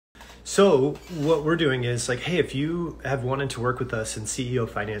So what we're doing is like, hey, if you have wanted to work with us in CEO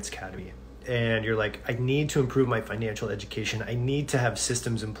Finance Academy and you're like, I need to improve my financial education, I need to have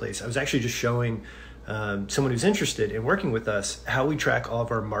systems in place. I was actually just showing someone who's interested in working with us how we track all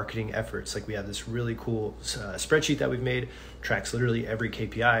of our marketing efforts. Like we have this really cool spreadsheet that we've made, tracks literally every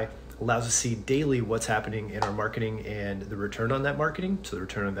KPI, allows us to see daily what's happening in our marketing and the return on that marketing, so the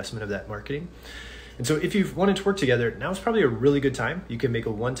return on investment of that marketing. And so if you've wanted to work together, now is probably a really good time. You can make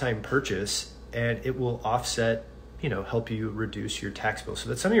a one-time purchase and it will offset, help you reduce your tax bill. So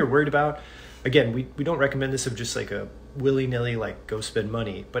that's something you're worried about. Again, we don't recommend this of just like a willy-nilly, like go spend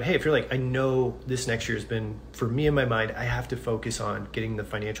money. But hey, if you're like, I know this next year has been, for me in my mind, I have to focus on getting the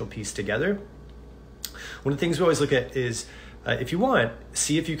financial piece together. One of the things we always look at is, if you want,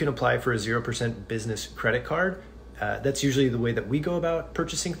 see if you can apply for a 0% business credit card. That's usually the way that we go about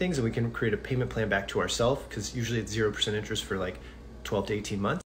purchasing things, and we can create a payment plan back to ourselves because usually it's 0% interest for like 12 to 18 months.